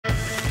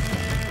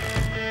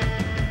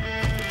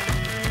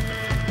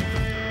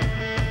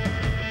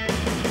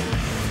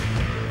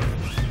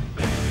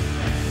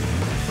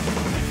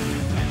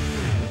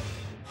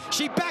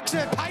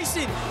works her pace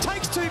in,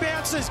 takes 2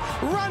 bounces,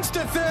 runs to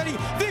 30.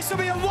 This will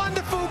be a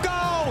wonderful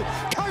goal.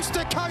 Coast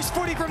to coast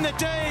footy from the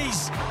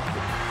D's.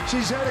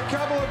 She's had a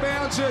couple of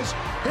bounces.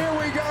 Here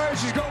we go.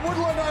 She's got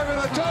Woodland over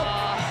the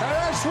top. And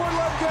as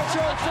Woodland gets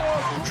her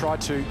fourth.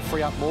 Tried to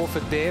free up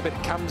Morford there, but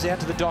it comes out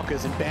to the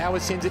Dockers, and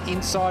Bowers sends it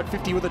inside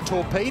 50 with a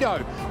torpedo.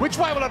 Which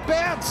way will it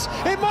bounce?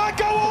 It might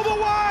go all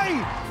the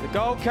way! The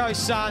Gold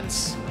Coast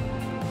Suns.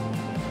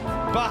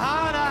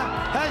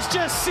 Bahana has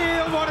just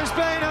sealed what has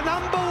been an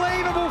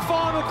unbelievable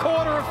final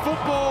quarter of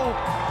football.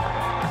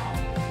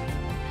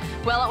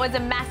 Well, it was a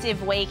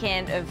massive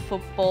weekend of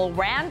football.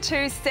 Round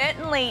 2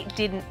 certainly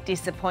didn't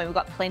disappoint. We've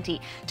got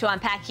plenty to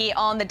unpack here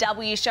on the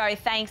W Show.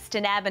 Thanks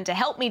to NAB, and to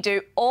help me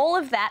do all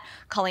of that,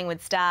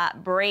 Collingwood star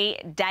Bri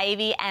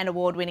Davey and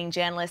award-winning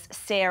journalist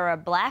Sarah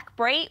Black.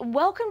 Bri,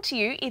 welcome to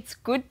you. It's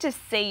good to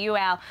see you.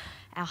 Our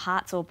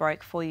hearts all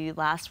broke for you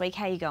last week.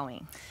 How are you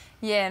going?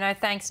 Yeah, no,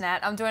 thanks,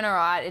 Nat. I'm doing all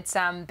right. It's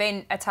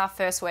been a tough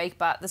first week,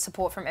 but the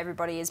support from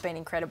everybody has been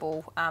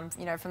incredible,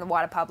 you know, from the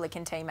wider public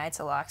and teammates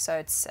alike. So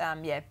it's,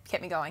 yeah,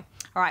 kept me going.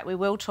 All right, we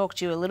will talk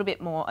to you a little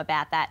bit more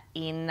about that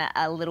in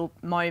a little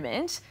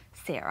moment.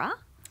 Sarah,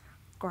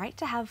 great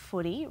to have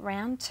footy,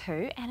 round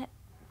 2, and it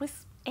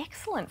was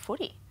excellent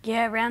footy.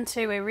 Yeah, round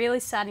 2, we're really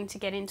starting to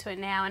get into it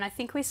now, and I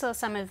think we saw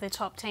some of the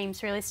top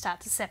teams really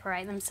start to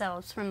separate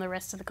themselves from the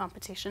rest of the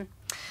competition.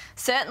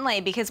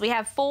 Certainly, because we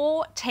have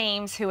 4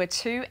 teams who are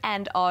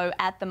 2-0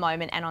 at the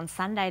moment, and on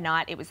Sunday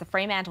night it was the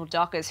Fremantle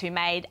Dockers who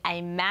made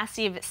a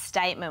massive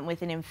statement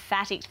with an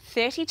emphatic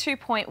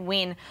 32-point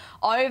win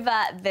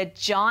over the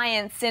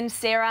Giants. And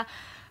Sarah,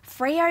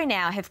 Freo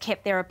now have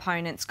kept their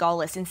opponents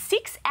goalless in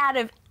 6 out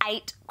of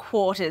 8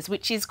 quarters,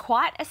 which is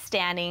quite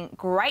astounding.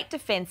 Great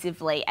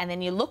defensively. And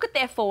then you look at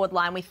their forward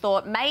line, we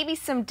thought maybe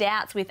some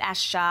doubts with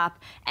Ash Sharp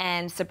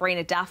and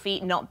Sabrina Duffy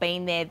not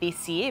being there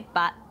this year,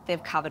 but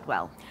they've covered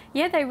well.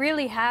 Yeah, they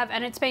really have,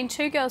 and it's been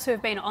 2 girls who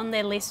have been on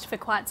their list for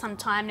quite some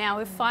time now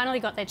who've finally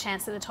got their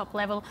chance at the top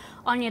level.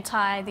 Anya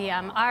Tai, the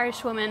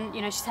Irish woman,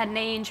 you know, she's had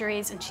knee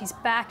injuries and she's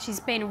back. She's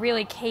been a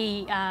really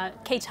key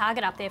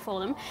target up there for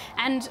them.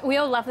 And we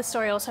all love the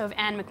story also of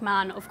Anne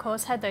McMahon, of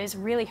course, had those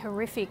really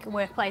horrific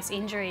workplace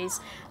injuries.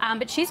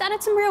 But she's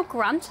added some real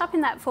grunt up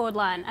in that forward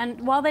line.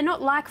 And while they're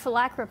not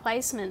like-for-like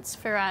replacements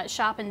for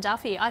Sharp and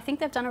Duffy, I think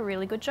they've done a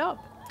really good job.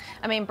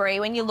 I mean,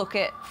 Bri, when you look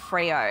at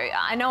Freo,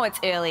 I know it's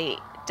early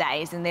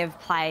days and they've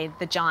played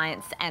the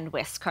Giants and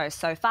West Coast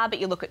so far, but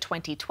you look at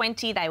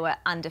 2020, they were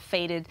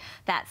undefeated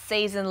that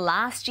season.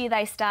 Last year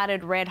they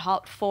started red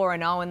hot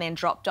 4-0 and then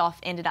dropped off,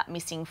 ended up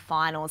missing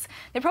finals.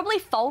 They probably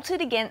faltered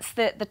against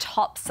the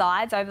top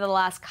sides over the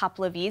last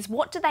couple of years.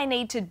 What do they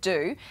need to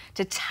do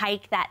to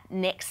take that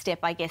next step,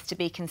 I guess, to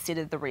be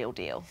considered the real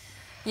deal?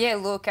 Yeah,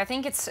 look, I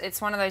think it's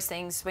one of those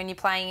things when you're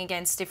playing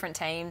against different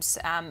teams,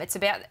 it's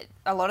about,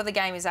 a lot of the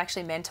game is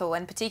actually mental,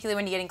 and particularly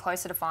when you're getting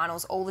closer to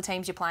finals, all the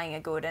teams you're playing are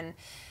good, and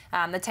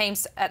the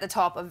teams at the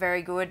top are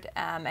very good,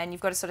 and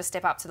you've got to sort of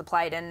step up to the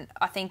plate, and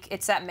I think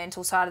it's that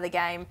mental side of the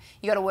game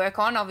you got to work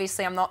on.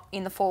 Obviously, I'm not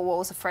in the 4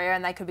 walls of Freo,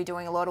 and they could be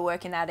doing a lot of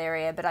work in that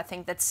area, but I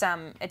think that's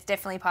it's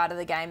definitely part of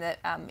the game that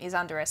is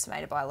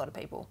underestimated by a lot of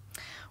people.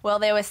 Well,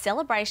 there were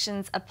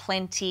celebrations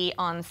aplenty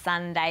on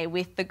Sunday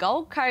with the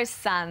Gold Coast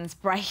Suns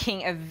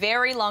breaking a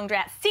very long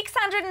drought.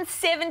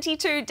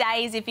 672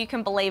 days, if you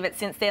can believe it,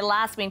 since their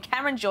last win.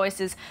 Cameron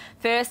Joyce's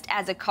first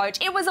as a coach.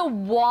 It was a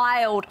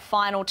wild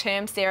final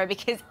term, Sarah,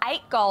 because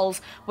 8 goals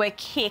were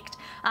kicked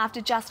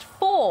after just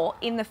 4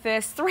 in the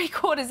first 3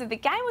 quarters of the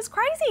game. It was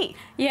crazy.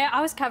 Yeah,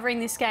 I was covering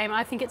this game.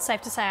 I think it's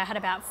safe to say I had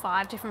about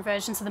 5 different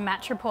versions of the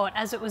match report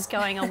as it was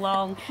going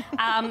along.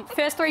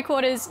 First 3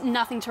 quarters,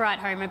 nothing to write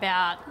home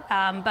about.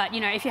 But,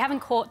 you know, if you haven't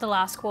caught the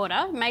last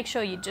quarter, make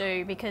sure you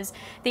do, because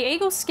the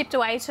Eagles skipped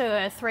away to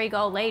a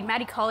 3-goal lead.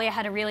 Maddie Collier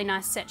had a really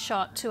nice set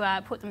shot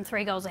to put them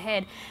 3 goals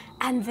ahead.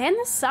 And then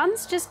the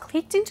Suns just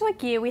clicked into a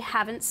gear we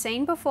haven't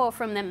seen before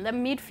from them. The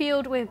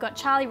midfield, we've got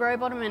Charlie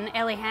Rowbottom and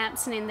Ellie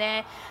Hampson in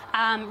there,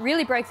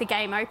 really broke the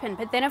game open.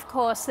 But then, of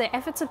course, the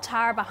efforts of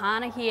Tara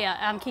Bahana here,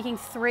 kicking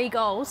 3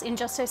 goals in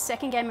just her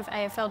second game of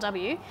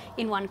AFLW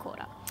in 1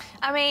 quarter.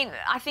 I mean,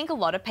 I think a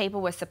lot of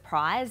people were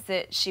surprised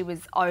that she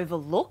was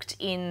overlooked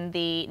in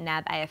the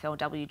NAB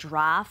AFLW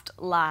draft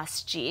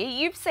last year.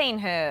 You've seen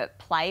her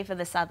play for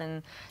the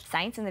Southern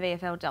Saints in the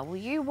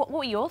VFLW. What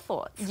were your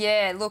thoughts?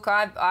 Yeah, look,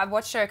 I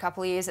watched her a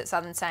couple of years at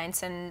Southern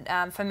Saints,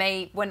 and for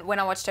me, when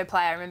I watched her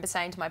play, I remember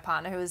saying to my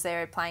partner who was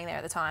there playing there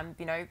at the time,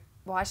 you know,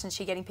 why isn't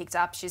she getting picked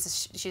up? She's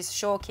a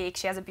sure kick.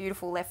 She has a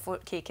beautiful left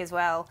foot kick as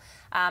well,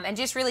 and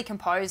just really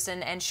composed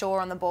and sure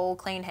on the ball,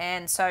 clean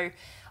hands. So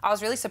I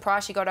was really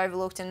surprised she got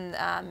overlooked in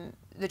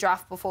the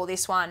draft before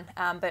this one,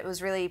 but it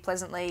was really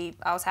pleasantly,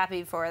 I was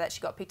happy for her that she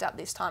got picked up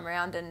this time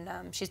around,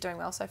 and she's doing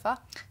well so far.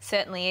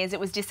 Certainly is. It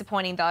was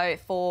disappointing though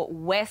for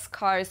West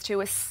Coast, who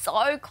were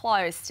so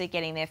close to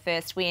getting their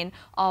first win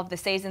of the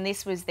season.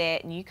 This was their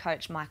new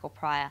coach, Michael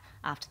Pryor,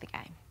 after the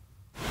game.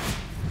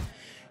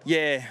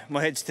 Yeah,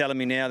 my head's telling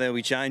me now there'll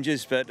be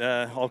changes, but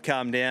I'll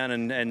calm down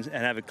and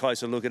have a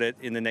closer look at it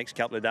in the next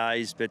couple of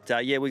days.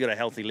 But yeah, we've got a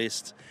healthy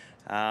list.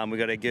 We've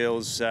got our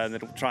girls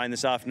that'll train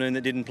this afternoon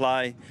that didn't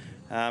play.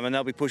 and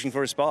they'll be pushing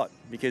for a spot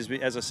because,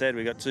 as I said,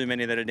 we've got too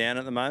many that are down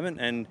at the moment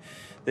and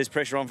there's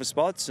pressure on for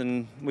spots,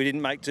 and we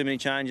didn't make too many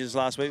changes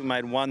last week. We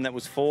made one that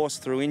was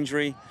forced through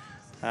injury,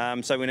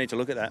 so we need to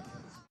look at that.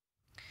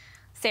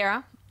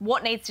 Sarah,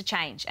 what needs to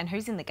change and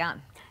who's in the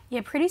gun? Yeah,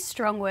 pretty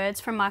strong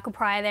words from Michael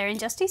Pryor there in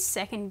just his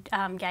second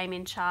game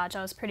in charge.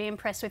 I was pretty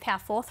impressed with how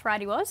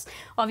forthright he was.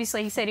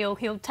 Obviously, he said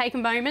he'll take a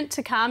moment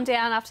to calm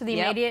down after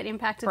the immediate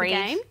impact of the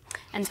game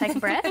and take a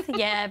breath.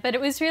 Yeah, but it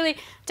was really...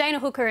 Dana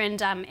Hooker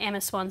and Emma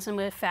Swanson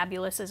were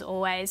fabulous as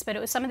always, but it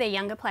was some of their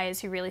younger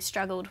players who really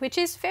struggled, which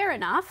is fair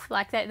enough.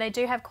 Like, they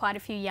do have quite a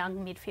few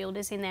young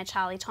midfielders in there.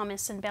 Charlie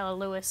Thomas and Bella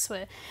Lewis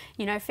were,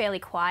 you know, fairly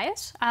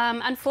quiet.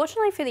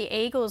 Unfortunately for the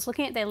Eagles,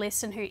 looking at their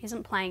list and who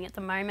isn't playing at the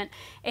moment,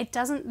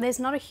 there's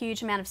not a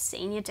huge amount of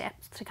senior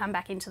depth to come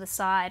back into the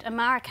side.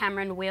 Amara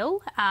Cameron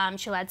will.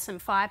 She'll add some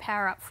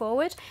firepower up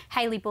forward.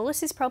 Hayley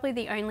Bullis is probably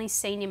the only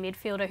senior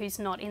midfielder who's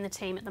not in the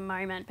team at the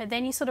moment. But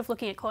then you're sort of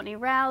looking at Courtney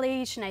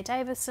Rowley, Sinead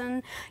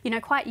Davison, you know,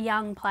 quite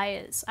young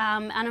players.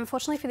 And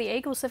unfortunately for the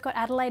Eagles, they've got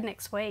Adelaide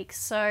next week,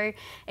 so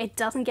it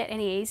doesn't get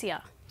any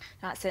easier.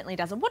 No, it certainly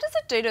doesn't. What does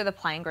it do to the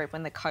playing group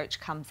when the coach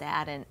comes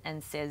out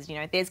and says, you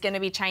know, there's going to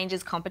be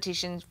changes,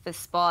 competition for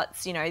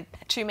spots, you know,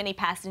 too many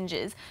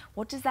passengers?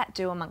 What does that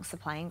do amongst the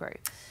playing group?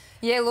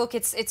 Yeah, look,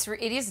 it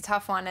is a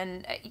tough one,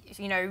 and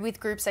you know, with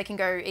groups they can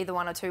go either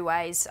one or two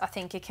ways. I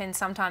think it can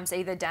sometimes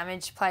either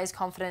damage players'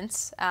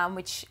 confidence,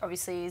 which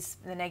obviously is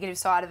the negative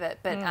side of it,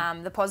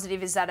 but the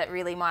positive is that it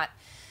really might,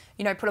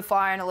 you know, put a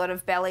fire in a lot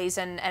of bellies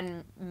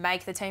and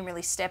make the team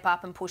really step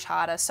up and push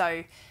harder.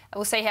 So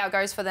we'll see how it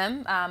goes for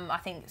them. I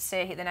think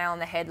Sarah hit the nail on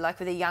the head, like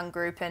with a young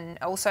group and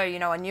also, you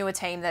know, a newer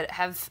team that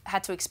have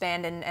had to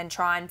expand and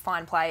try and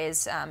find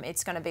players.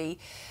 It's going to be,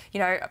 you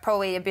know,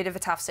 probably a bit of a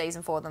tough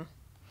season for them.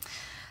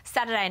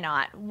 Saturday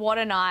night, what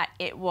a night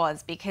it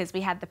was, because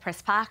we had the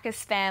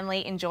Pressparkis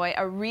family enjoy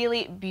a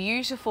really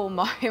beautiful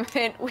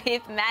moment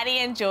with Maddie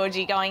and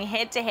Georgie going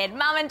head-to-head.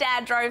 Mum and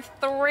Dad drove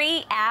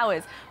 3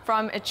 hours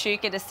from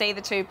Echuca to see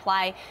the two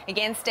play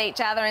against each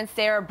other, and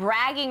Sarah,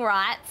 bragging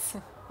rights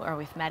are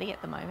with Maddie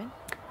at the moment.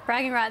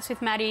 Bragging rights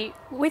with Maddie,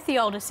 with the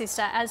older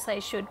sister, as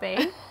they should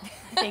be.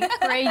 I think,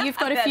 Bri, you've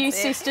got a few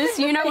sisters.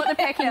 You know what the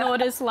pecking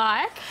order's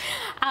like.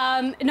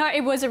 No,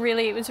 it was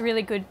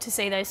really good to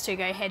see those two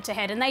go head to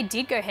head, and they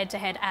did go head to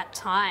head at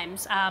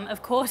times.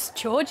 Of course,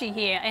 Georgie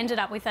here ended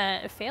up with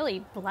a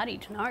fairly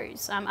bloodied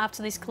nose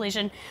after this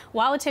collision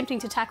while attempting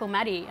to tackle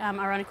Maddie,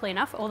 ironically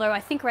enough, although I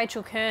think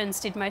Rachel Kearns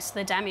did most of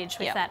the damage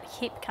with that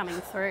hip coming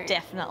through.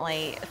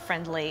 Definitely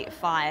friendly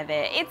fire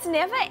there. It's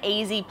never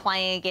easy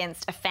playing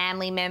against a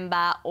family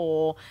member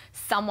or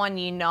someone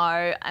you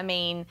know. I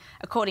mean,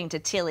 according to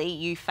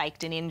Tilly, you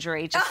faked an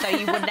injury just so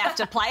you wouldn't have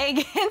to play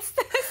against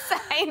the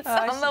Saints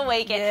on the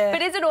weekend. Yeah.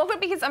 But is it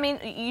awkward? Because, I mean,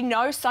 you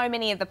know so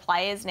many of the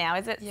players now.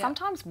 Is it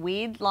sometimes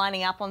weird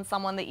lining up on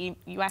someone that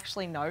you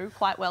actually know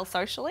quite well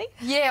socially?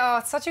 Yeah,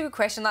 it's such a good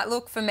question. Like,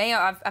 look, for me,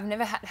 I've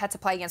never had to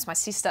play against my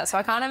sister, so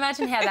I can't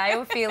imagine how they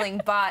were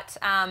feeling. But,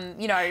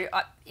 you know,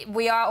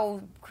 we are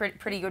all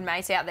pretty good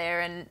mates out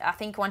there, and I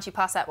think once you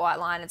pass that white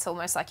line, it's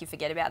almost like you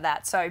forget about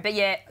that. So, but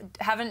yeah,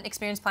 haven't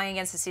experienced playing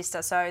against a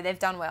sister, so they've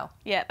done well.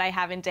 Yeah, they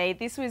have indeed.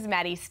 This was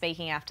Maddie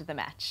speaking after the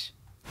match.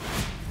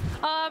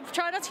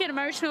 Try not to get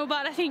emotional,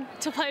 but I think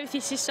to play with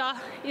your sister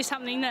is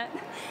something that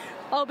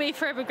I'll be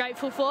forever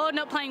grateful for.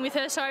 Not playing with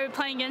her, so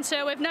playing against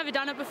her. We've never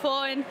done it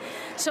before, and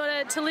sort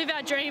of to live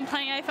our dream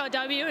playing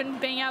AFLW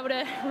and being able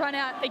to run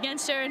out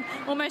against her and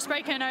almost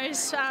break her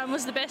nose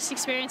was the best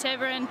experience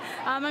ever, and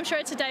I'm sure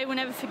it's a day we'll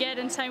never forget,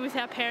 and same with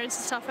our parents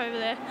and stuff over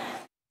there.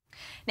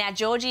 Now,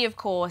 Georgie, of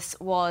course,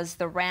 was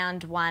the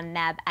round 1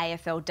 NAB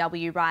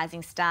AFLW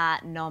Rising Star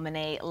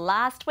nominee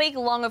last week,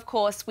 along, of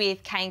course,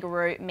 with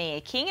Kangaroo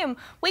Mia King, and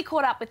we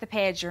caught up with the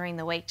pair during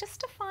the week just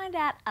to find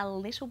out a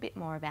little bit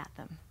more about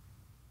them.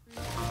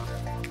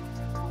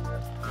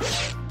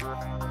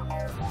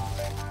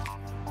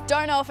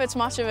 Don't know if it's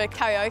much of a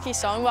karaoke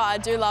song, but I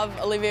do love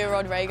Olivia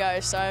Rodrigo,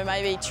 so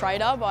maybe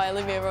Trader by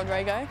Olivia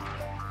Rodrigo.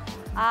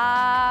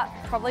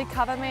 Probably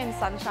Cover Me in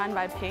Sunshine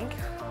by Pink.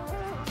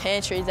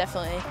 Pantry,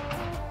 definitely.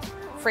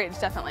 Fridge,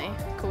 definitely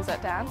cools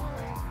that down.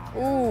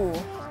 Ooh,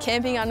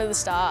 Camping Under the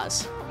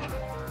Stars.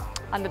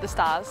 Under the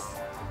Stars.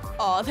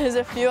 Oh, there's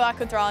a few I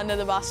could throw under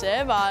the bus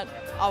there, but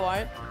I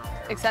won't.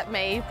 Except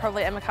me,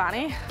 probably Emma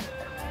Carney.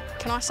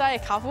 Can I say a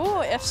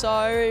couple? If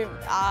so,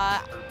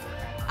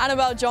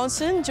 Annabelle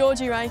Johnson,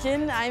 Georgie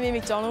Rankin, Amy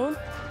McDonald,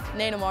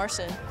 Nina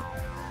Morrison.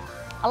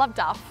 I love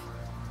Duff.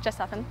 Just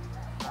happened.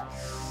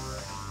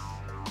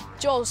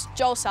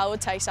 Joel Selwood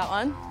takes that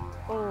one.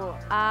 Ooh,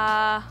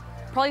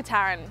 probably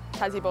Taryn,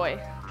 Tassie Boy.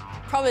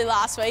 Probably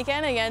last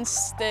weekend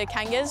against the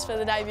Kangas for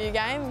the debut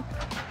game,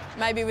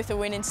 maybe with a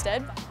win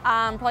instead.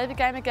 Probably the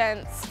game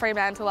against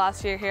Fremantle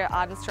last year here at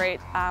Arden Street.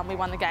 We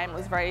won the game, it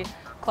was very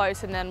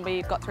close, and then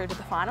we got through to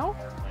the final.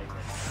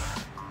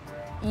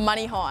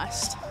 Money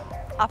Heist.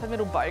 Upper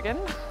Middle Bogan.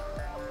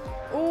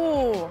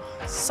 Ooh,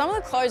 some of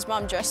the clothes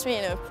Mum dressed me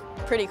in are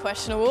pretty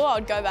questionable.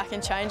 I'd go back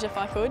and change if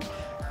I could.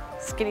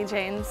 Skinny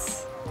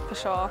jeans, for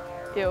sure.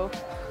 Ew.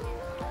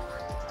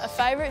 A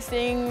favourite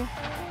thing,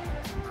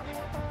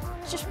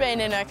 just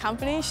being in her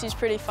company. She's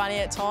pretty funny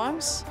at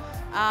times.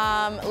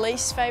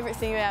 Least favourite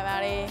thing about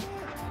Maddie,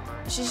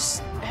 she's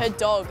her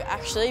dog,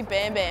 actually,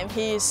 Bam Bam.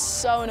 He is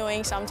so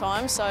annoying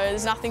sometimes, so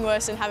there's nothing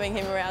worse than having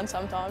him around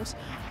sometimes.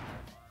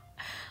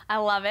 I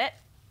love it.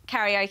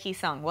 Karaoke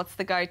song, what's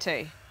the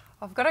go-to?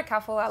 I've got a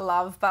couple I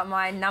love, but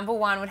my number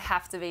one would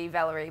have to be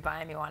Valerie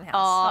by Amy Winehouse.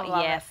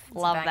 Oh, yes,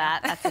 love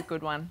that. That's a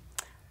good one.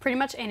 Pretty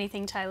much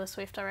anything Taylor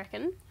Swift, I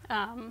reckon.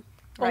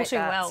 All Rate Too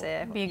that, Well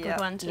Sarah. would be a good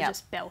one to Yep.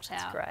 just belt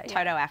out. Great.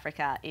 Toto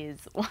Africa is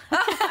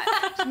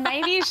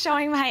maybe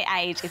showing my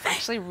age. It's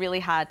actually really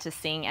hard to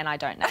sing and I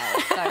don't know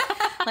it. So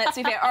let's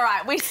be fair. All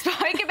right, we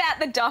spoke about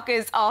the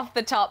Dockers off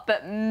the top,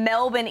 but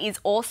Melbourne is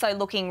also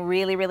looking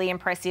really, really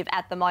impressive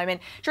at the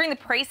moment. During the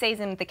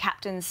pre-season, the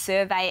captain's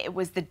survey, it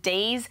was the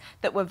Ds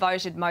that were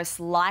voted most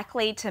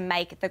likely to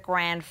make the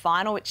grand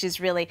final, which is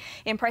really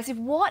impressive.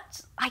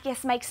 What, I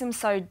guess, makes them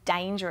so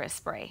dangerous,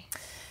 Bri?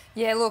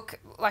 Yeah, look,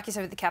 like you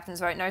said with the captain's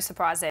vote, no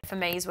surprise there for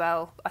me as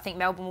well. I think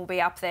Melbourne will be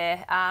up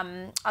there.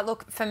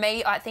 Look, for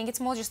me, I think it's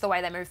more just the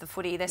way they move the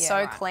footy. They're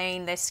so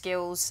clean, their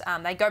skills.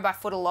 They go by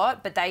foot a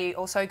lot, but they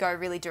also go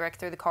really direct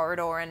through the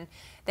corridor and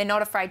they're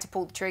not afraid to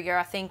pull the trigger.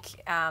 I think,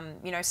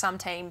 you know, some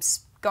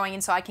teams going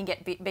inside can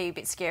be a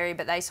bit scary,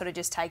 but they sort of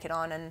just take it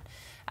on and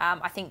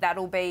I think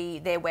that'll be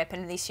their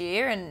weapon this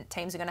year and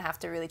teams are going to have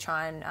to really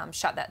try and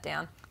shut that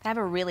down. They have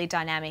a really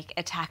dynamic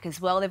attack as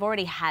well. They've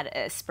already had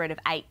a spread of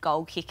 8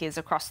 goal kickers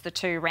across the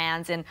 2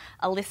 rounds and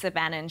Alyssa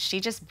Bannon,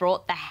 she just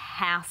brought the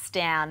house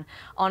down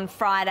on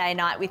Friday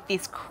night with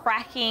this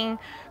cracking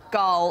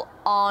goal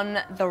on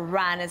the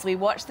run. As we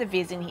watch the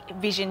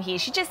vision here,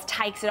 she just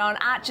takes it on,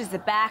 arches the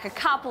back, a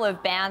couple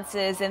of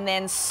bounces and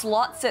then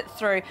slots it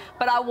through.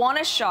 But I want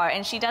to show,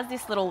 and she does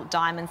this little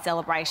diamond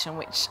celebration,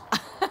 which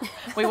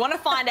we want to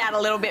find out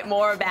a little bit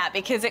more about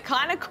because it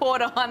kind of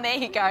caught on. There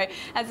you go,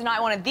 as a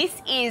night wanted.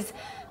 This is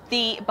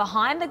the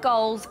behind the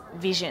goals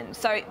vision.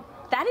 So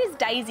that is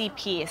Daisy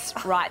Pearce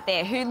right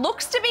there, who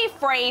looks to be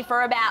free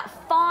for about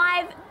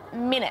 5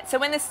 minutes. So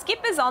when the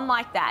skipper's on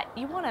like that,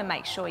 you want to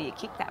make sure you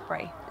kick that,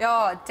 Bri.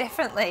 Oh,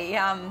 definitely.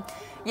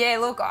 Yeah,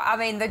 look, I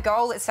mean, the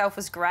goal itself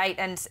was great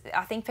and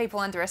I think people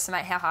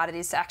underestimate how hard it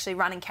is to actually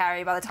run and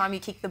carry. By the time you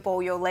kick the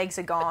ball, your legs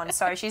are gone.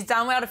 So she's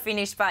done well to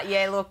finish, but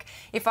yeah, look,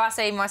 if I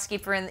see my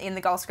skipper in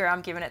the goal square,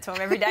 I'm giving it to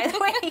him every day of the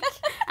week.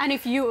 And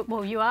if you,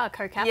 well, you are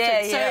co-captain,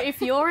 Yeah, so yeah.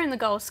 if you're in the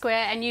goal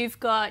square and you've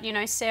got, you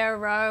know, Sarah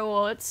Rowe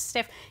or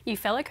Steph, you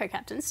fellow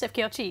co-captain, Steph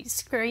Gilchi,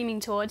 screaming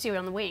towards you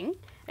on the wing,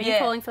 are you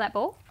calling for that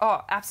ball?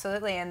 Oh,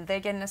 absolutely, and they're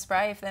getting a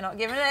spray if they're not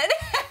giving it.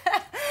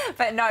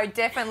 But no,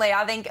 definitely.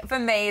 I think for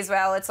me as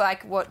well, it's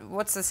like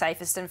what's the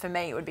safest, and for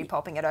me it would be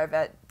popping it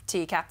over to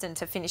your captain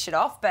to finish it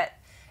off. But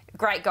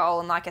great goal,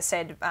 and like I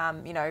said,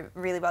 you know,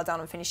 really well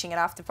done on finishing it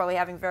after probably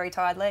having very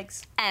tired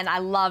legs. And I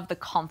love the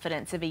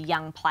confidence of a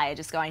young player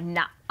just going,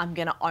 nah, I'm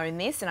going to own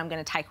this and I'm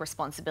going to take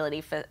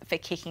responsibility for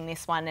kicking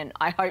this one, and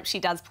I hope she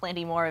does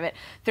plenty more of it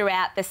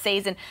throughout the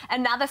season.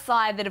 Another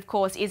side that, of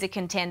course, is a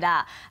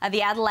contender,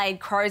 the Adelaide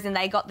Crows, and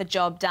they got the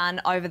job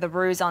done over the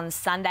Roos on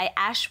Sunday.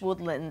 Ash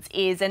Woodlands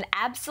is an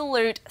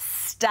absolute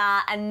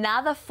star.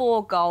 Another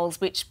 4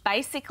 goals, which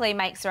basically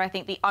makes her, I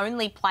think, the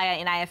only player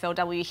in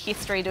AFLW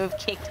history to have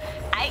kicked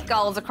 8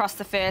 goals across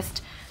the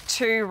first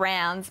 2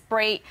 rounds.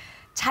 Bri,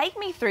 take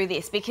me through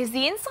this, because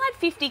the inside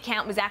 50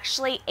 count was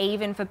actually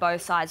even for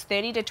both sides,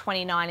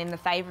 30-29 in the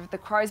favour of the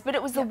Crows, but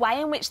it was the way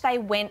in which they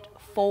went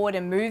forward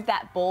and moved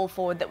that ball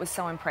forward that was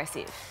so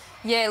impressive.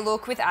 Yeah,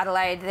 look, with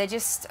Adelaide,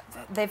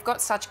 they've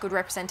got such good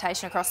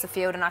representation across the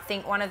field, and I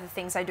think one of the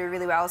things they do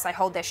really well is they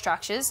hold their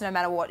structures no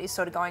matter what is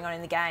sort of going on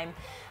in the game.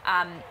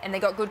 And they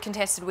got good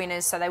contested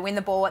winners, so they win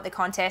the ball at the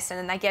contest and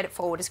then they get it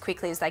forward as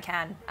quickly as they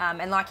can.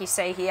 And like you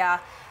see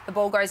here, the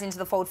ball goes into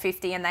the forward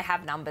 50 and they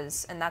have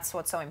numbers, and that's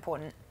what's so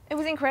important. It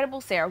was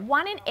incredible, Sarah.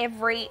 1 in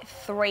every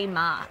 3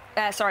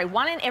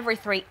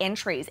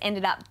 entries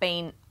ended up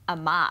being a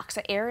mark,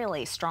 so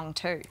aerially strong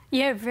too.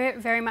 Yeah, very,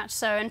 very much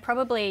so, and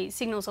probably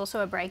signals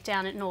also a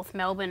breakdown at North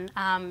Melbourne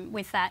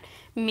with that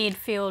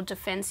midfield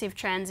defensive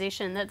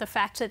transition, that the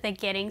fact that they're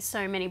getting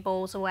so many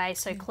balls away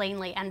so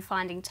cleanly and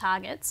finding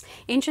targets.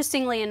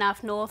 Interestingly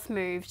enough, North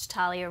moved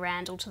Talia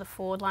Randall to the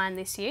forward line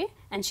this year,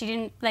 and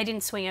they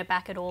didn't swing her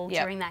back at all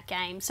during that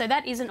game. So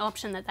that is an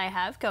option that they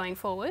have going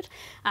forward,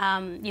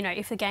 you know,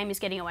 if the game is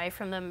getting away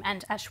from them,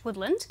 and Ash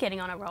Woodland getting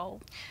on a roll.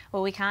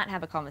 Well, we can't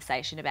have a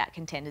conversation about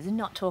contenders and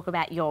not talk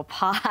about your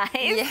Pies.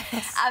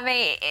 Yes. I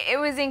mean, it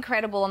was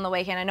incredible on the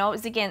weekend. I know it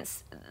was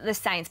against the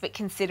Saints, but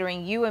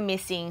considering you were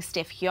missing,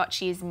 Steph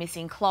Gilchi is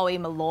missing, Chloe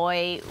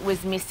Malloy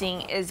was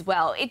missing as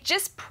well, it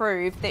just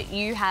proved that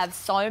you have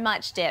so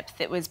much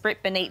depth. It was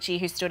Britt Benici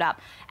who stood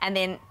up, and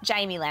then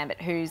Jamie Lambert,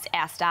 who's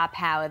our star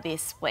power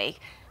this week.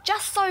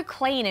 Just so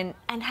clean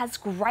and has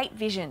great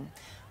vision.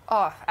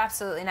 Oh,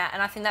 absolutely, Nat.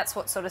 And I think that's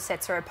what sort of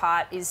sets her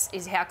apart is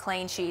how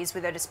clean she is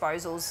with her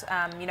disposals.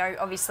 You know,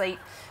 obviously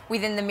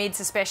within the mids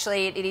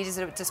especially, it is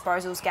a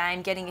disposals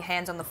game, getting your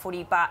hands on the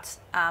footy, but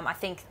I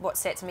think what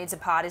sets mids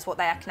apart is what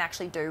they can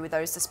actually do with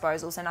those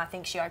disposals, and I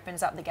think she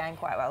opens up the game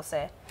quite well,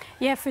 Sarah.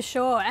 Yeah, for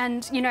sure.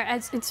 And, you know,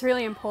 it's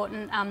really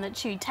important that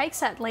she takes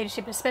that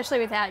leadership, especially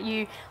without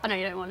you. I know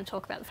you don't want to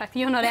talk about the fact that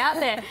you're not out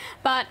there,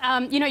 but,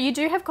 you know, you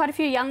do have quite a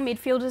few young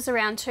midfielders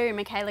around too,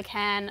 Michaela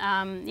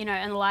Can, you know,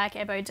 and like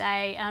Ebo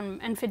Day,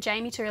 and for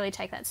Jamie to really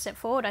take that step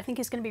forward, I think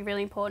is going to be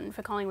really important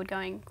for Collingwood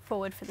going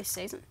forward for this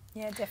season.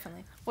 Yeah,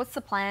 definitely. What's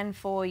the plan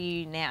for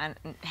you now,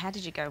 and how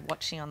did you go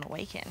watching on the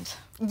weekend?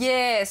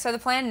 Yeah, so the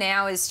plan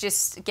now is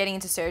just getting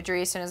into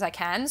surgery as soon as I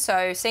can.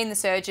 So seeing the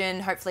surgeon,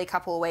 hopefully a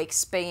couple of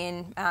weeks, be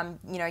in,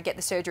 you know, get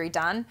the surgery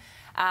done.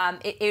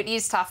 It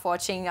is tough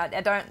watching.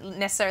 I don't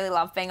necessarily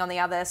love being on the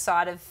other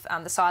side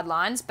of the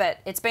sidelines, but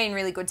it's been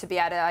really good to be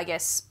able to, I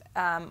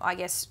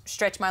guess,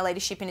 stretch my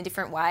leadership in a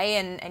different way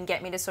and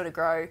get me to sort of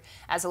grow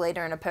as a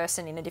leader and a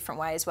person in a different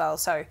way as well.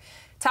 So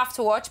tough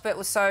to watch, but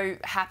was so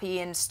happy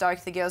and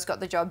stoked the girls got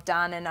the job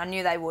done, and I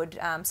knew they would.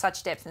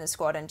 Such depth in the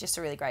squad and just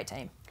a really great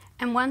team.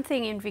 And one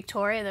thing in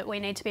Victoria that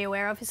we need to be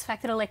aware of is the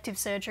fact that elective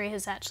surgery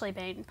has actually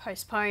been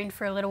postponed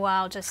for a little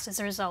while just as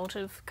a result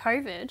of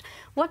COVID.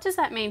 What does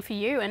that mean for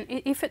you? And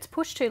if it's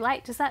pushed too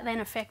late, does that then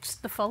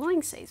affect the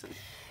following season?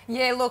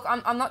 Yeah, look,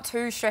 I'm not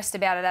too stressed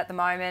about it at the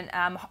moment.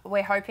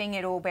 We're hoping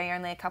it'll be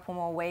only a couple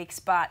more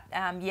weeks, but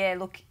yeah,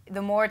 look,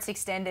 the more it's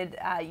extended,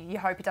 you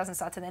hope it doesn't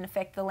start to then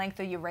affect the length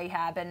of your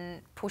rehab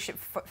and push it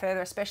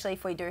further, especially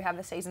if we do have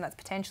a season that's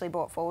potentially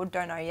brought forward.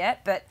 Don't know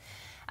yet, but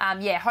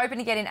yeah, hoping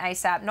to get in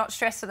ASAP. Not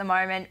stressed at the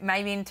moment.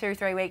 Maybe in 2 or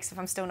 3 weeks, if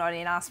I'm still not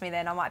in, ask me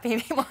then. I might be a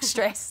bit more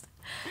stressed.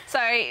 So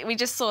we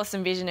just saw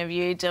some vision of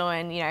you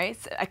doing, you know,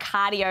 a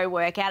cardio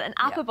workout, an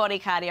upper body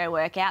cardio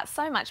workout.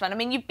 So much fun. I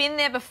mean, you've been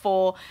there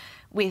before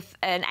with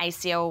an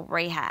ACL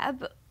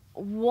rehab.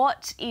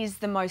 What is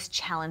the most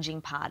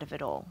challenging part of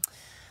it all?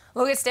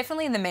 Look, it's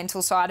definitely the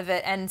mental side of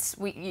it, and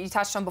you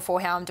touched on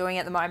before how I'm doing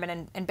at the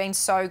moment, and been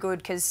so good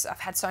because I've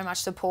had so much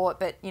support.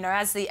 But you know,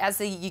 as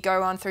you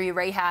go on through your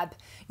rehab,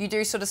 you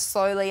do sort of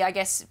slowly, I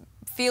guess,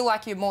 feel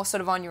like you're more sort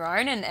of on your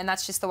own, and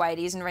that's just the way it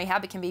is in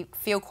rehab. It can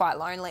feel quite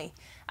lonely.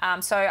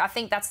 So I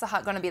think that's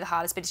going to be the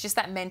hardest bit. It's just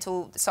that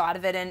mental side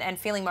of it, and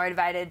feeling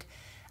motivated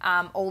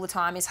all the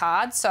time is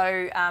hard. So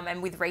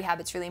and with rehab,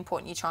 it's really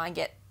important you try and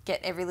get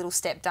every little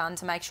step done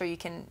to make sure you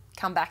can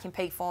come back in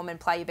peak form and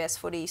play your best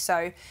footy.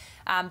 So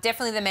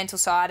definitely the mental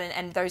side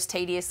and those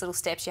tedious little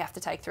steps you have to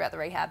take throughout the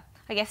rehab.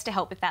 I guess to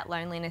help with that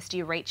loneliness, do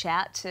you reach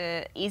out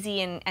to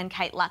Izzy and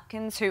Kate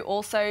Lutkins, who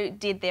also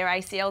did their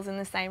ACLs in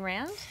the same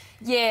round?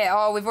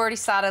 Yeah, we've already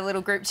started a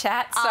little group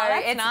chat, so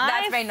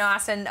that's been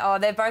nice, and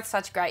they're both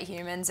such great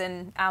humans,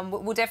 and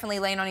we'll definitely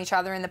lean on each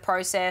other in the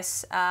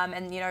process.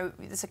 And you know,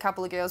 there's a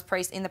couple of girls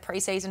in the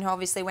pre-season who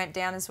obviously went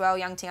down as well,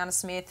 young Tiana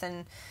Smith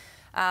and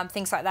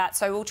things like that.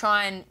 So we'll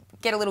try and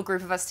get a little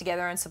group of us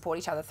together and support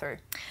each other through.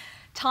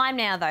 Time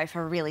now, though,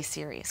 for a really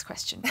serious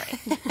question, Bri.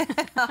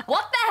 What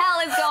the hell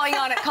is going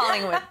on at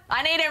Collingwood?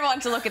 I need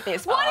everyone to look at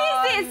this. What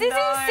is this? This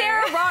is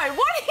Sarah Rowe.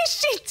 What is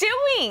she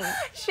doing?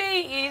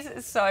 She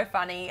is so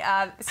funny.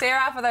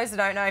 Sarah, for those who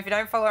don't know, if you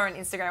don't follow her on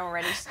Instagram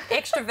already, she's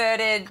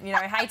extroverted, you know,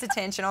 hates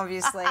attention,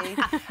 obviously.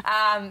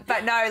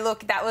 But no,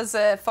 look, that was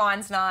a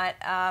fines night.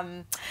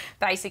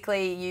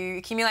 Basically, you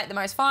accumulate the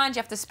most fines, you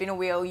have to spin a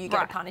wheel, you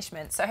get a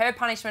punishment. So her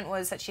punishment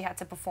was that she had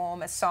to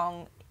perform a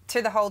song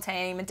to the whole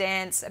team, a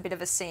dance, a bit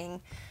of a sing,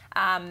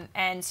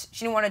 and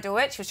she didn't want to do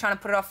it. She was trying to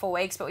put it off for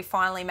weeks, but we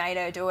finally made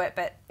her do it.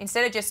 But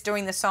instead of just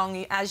doing the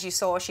song, as you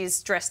saw,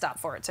 she's dressed up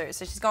for it too,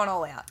 so she's gone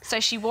all out.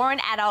 So she wore an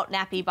adult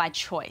nappy by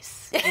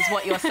choice, is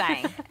what you're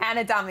saying? And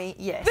a dummy,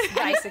 yes,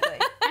 basically.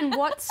 And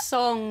what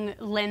song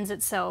lends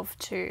itself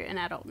to an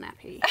adult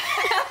nappy?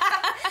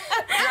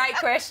 Great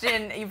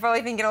question. You're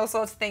probably thinking all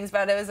sorts of things,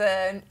 but it was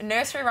a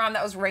nursery rhyme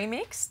that was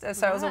remixed,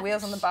 so it was a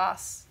Wheels on the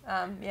Bus.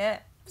 Yeah.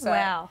 So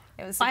wow.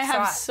 It was I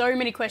have so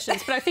many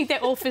questions, but I think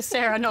they're all for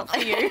Sarah, not for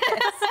you.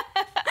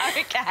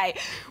 Okay.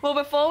 Well,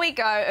 before we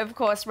go, of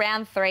course,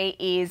 round 3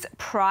 is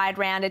Pride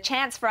Round, a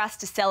chance for us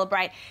to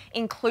celebrate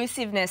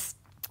inclusiveness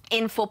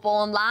in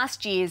football. And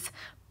last year's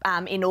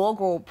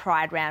inaugural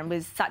Pride Round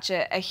was such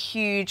a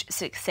huge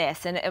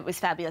success, and it was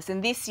fabulous.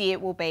 And this year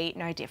will be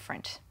no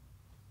different.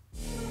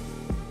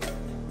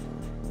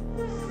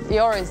 The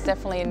aura is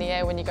definitely in the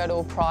air when you go to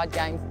a Pride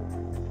game.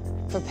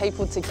 For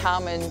people to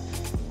come and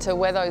to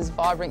wear those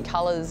vibrant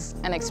colours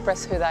and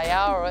express who they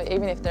are, or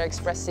even if they're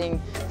expressing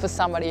for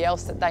somebody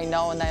else that they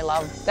know and they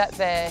love, that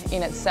there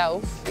in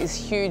itself is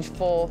huge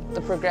for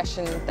the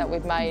progression that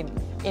we've made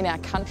in our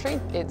country.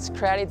 It's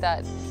created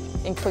that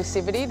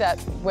inclusivity that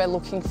we're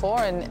looking for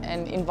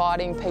and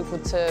inviting people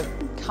to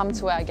come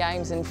to our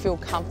games and feel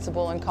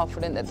comfortable and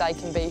confident that they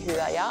can be who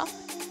they are.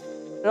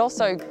 It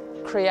also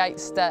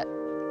creates that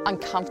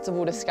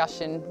uncomfortable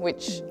discussion,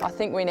 which I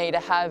think we need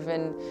to have,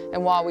 and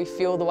why we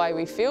feel the way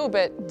we feel,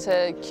 but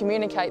to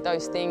communicate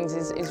those things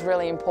is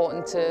really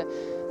important to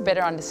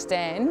better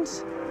understand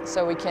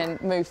so we can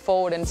move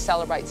forward and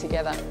celebrate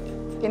together.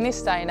 In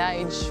this day and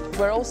age,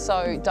 we're all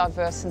so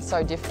diverse and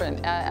so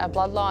different. Our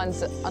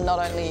bloodlines are not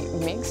only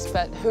mixed,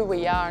 but who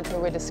we are and who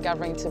we're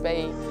discovering to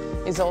be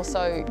is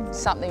also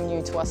something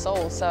new to us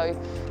all. So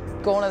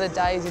gone are the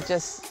days of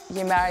just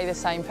you marry the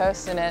same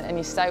person and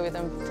you stay with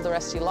them for the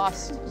rest of your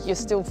life. You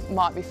still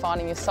might be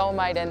finding your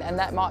soulmate, and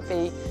that might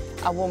be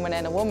a woman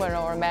and a woman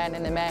or a man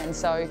and a man.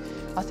 So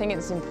I think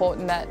it's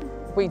important that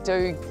we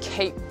do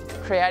keep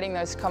creating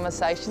those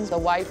conversations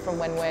away from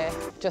when we're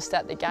just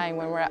at the game,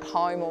 when we're at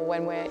home or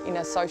when we're in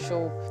a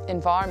social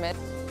environment.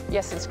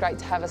 Yes, it's great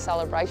to have a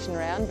celebration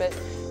round, but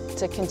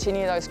to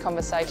continue those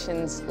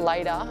conversations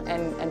later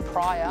and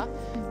prior,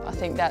 I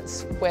think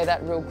that's where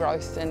that real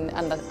growth and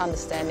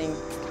understanding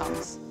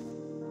comes.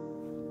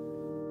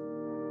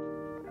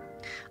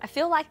 I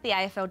feel like the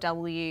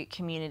AFLW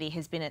community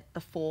has been at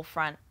the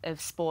forefront of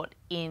sport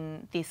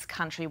in this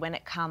country when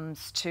it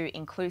comes to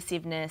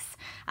inclusiveness,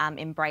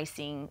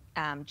 embracing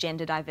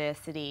gender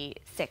diversity,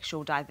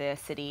 sexual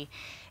diversity.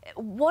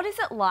 What is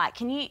it like?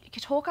 Can you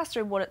talk us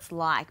through what it's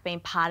like being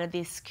part of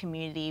this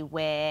community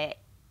where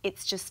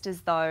it's just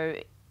as though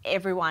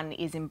everyone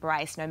is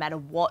embraced no matter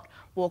what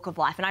walk of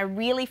life? And I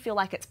really feel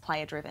like it's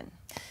player driven.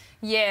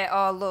 Yeah,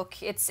 oh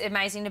look, it's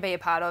amazing to be a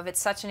part of. It's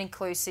such an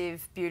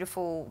inclusive,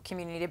 beautiful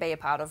community to be a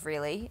part of,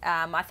 really.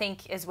 I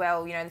think as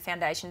well, you know, the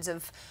foundations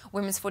of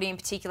women's footy in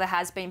particular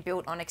has been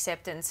built on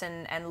acceptance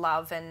and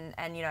love and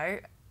you know,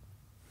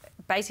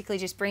 basically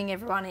just bringing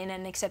everyone in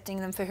and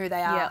accepting them for who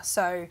they are. Yeah.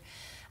 So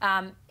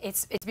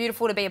it's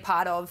beautiful to be a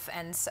part of,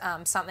 and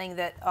something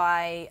that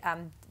I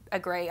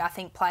agree. I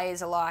think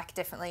players alike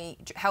definitely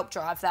help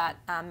drive that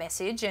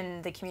message,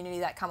 and the community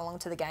that come along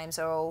to the games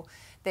are all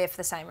there for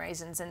the same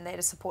reasons and there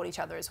to support each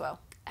other as well.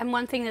 And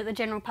one thing that the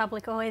general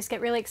public always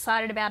get really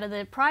excited about are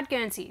the Pride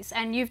Guernseys,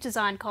 and you've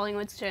designed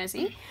Collingwood's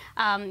jersey.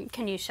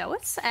 Can you show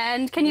us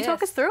and can you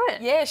talk us through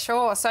it? Yeah,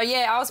 sure. So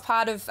yeah, I was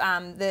part of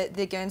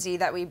the Guernsey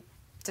that we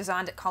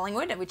designed at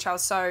Collingwood, which I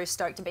was so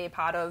stoked to be a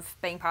part of,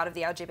 being part of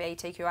the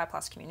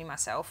LGBTQI+ community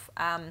myself.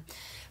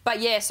 But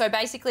yeah, so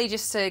basically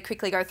just to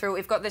quickly go through,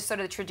 we've got this sort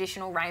of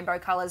traditional rainbow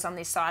colours on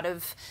this side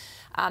of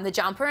the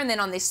jumper, and then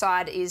on this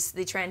side is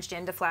the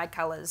transgender flag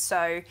colours.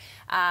 So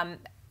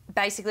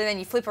basically then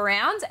you flip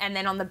around, and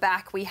then on the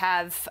back we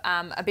have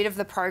a bit of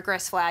the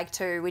progress flag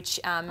too, which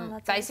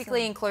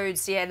basically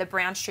includes the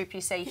brown strip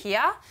you see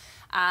here,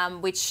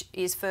 which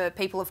is for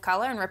people of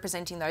colour and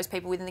representing those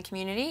people within the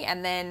community.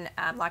 And then,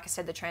 like I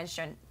said, the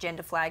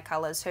transgender flag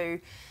colours, who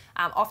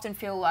often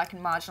feel like a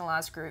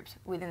marginalised group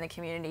within the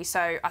community.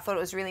 So I thought it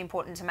was really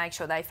important to make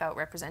sure they felt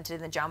represented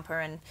in the jumper,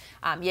 and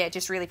yeah,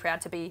 just really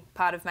proud to be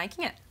part of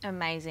making it.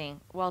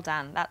 Amazing. Well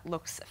done. That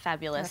looks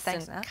fabulous.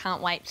 Thanks, and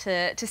can't wait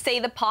to see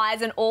the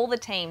Pies and all the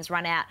teams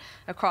run out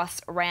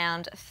across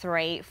round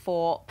 3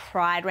 for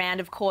Pride Round.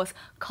 Of course,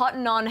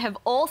 Cotton On have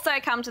also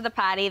come to the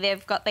party.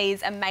 They've got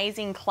these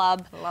amazing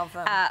club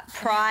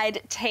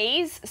Pride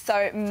tees.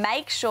 So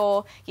make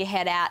sure you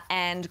head out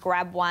and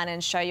grab one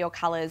and show your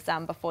colours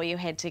before you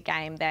head to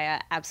game. They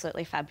are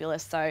absolutely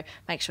fabulous. So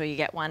make sure you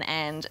get one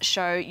and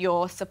show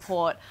your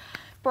support.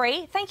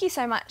 Bri, thank you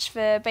so much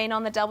for being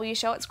on the W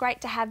Show. It's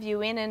great to have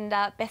you in, and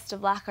best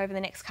of luck over the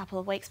next couple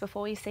of weeks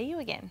before we see you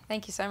again.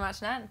 Thank you so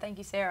much, Nat, and thank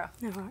you, Sarah.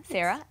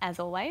 Sarah, as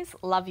always,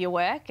 love your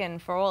work,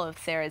 and for all of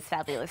Sarah's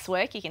fabulous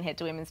work, you can head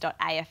to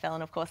women's.afl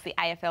and, of course, the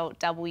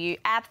AFLW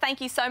app.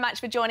 Thank you so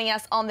much for joining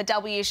us on the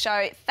W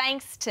Show.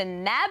 Thanks to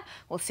NAB.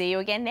 We'll see you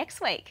again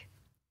next week.